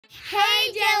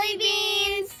Hey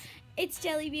Jellybeans! It's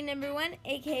Jellybean number 1,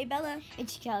 aka Bella.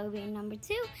 It's Jellybean number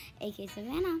 2, aka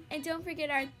Savannah. And don't forget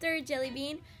our third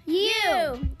Jellybean,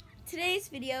 you! Today's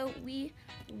video, we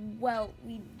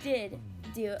did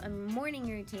do a morning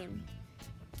routine.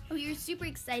 We were super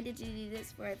excited to do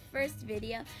this for our first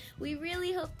video. We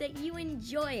really hope that you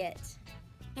enjoy it.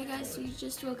 Hey guys, so you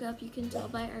just woke up. You can tell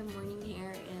by our morning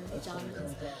hair and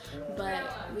pajamas. But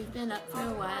we've been up for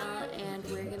a while and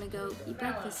we're gonna go eat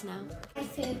breakfast now. My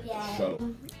food yet.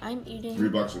 So, I'm eating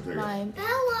 $3 a ticket. mine.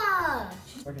 Bella!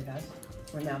 Ordered us.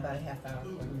 We're now about a half hour,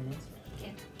 40 minutes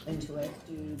into it.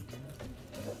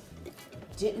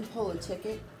 Didn't pull a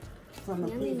ticket from a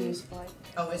previous flight.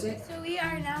 Oh, is it? So we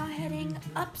are now heading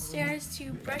upstairs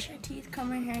to brush our teeth,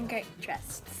 comb our hair, and get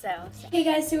dressed. Hey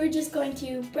guys, so we're just going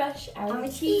to brush our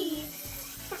teeth.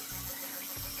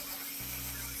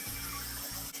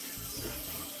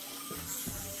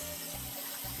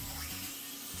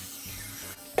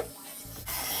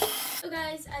 So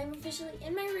guys, I'm officially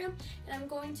in my room and I'm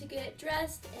going to get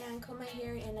dressed and comb my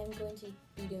hair, and I'm going to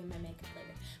be doing my makeup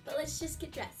later. But let's just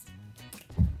get dressed.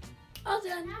 All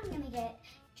done. Now I'm gonna get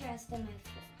dressed in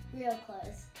my real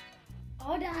clothes.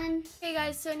 All done. Hey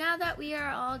guys, so now that we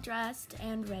are all dressed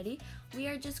and ready, we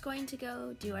are just going to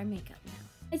go do our makeup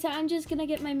now. So I'm just gonna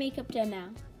get my makeup done now.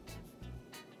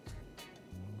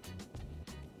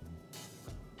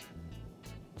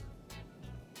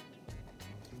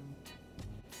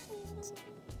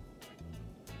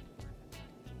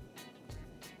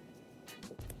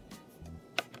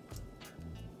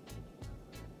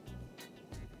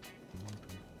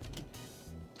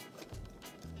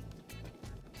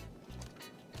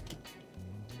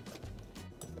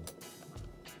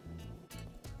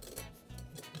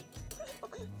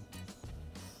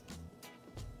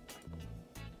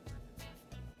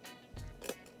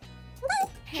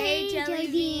 Hey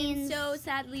Jellybeans! So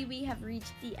sadly we have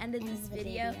reached the end of this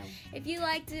video. If you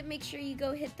liked it, make sure you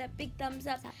go hit that big thumbs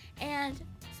up and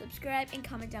subscribe and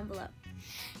comment down below.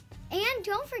 And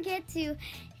don't forget to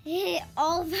hit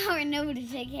all of our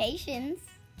notifications.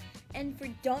 And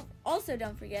don't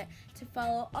forget to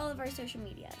follow all of our social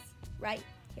medias right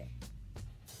here.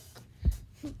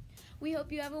 We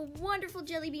hope you have a wonderful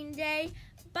Jellybean day.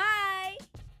 Bye!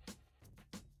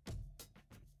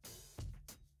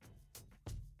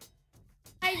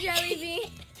 Hi,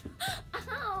 Jellybean.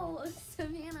 Ow,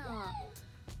 Savannah.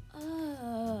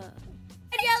 Hi,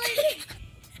 Jellybean.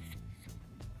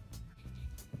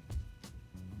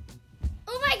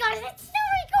 Oh my gosh, it's still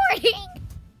recording!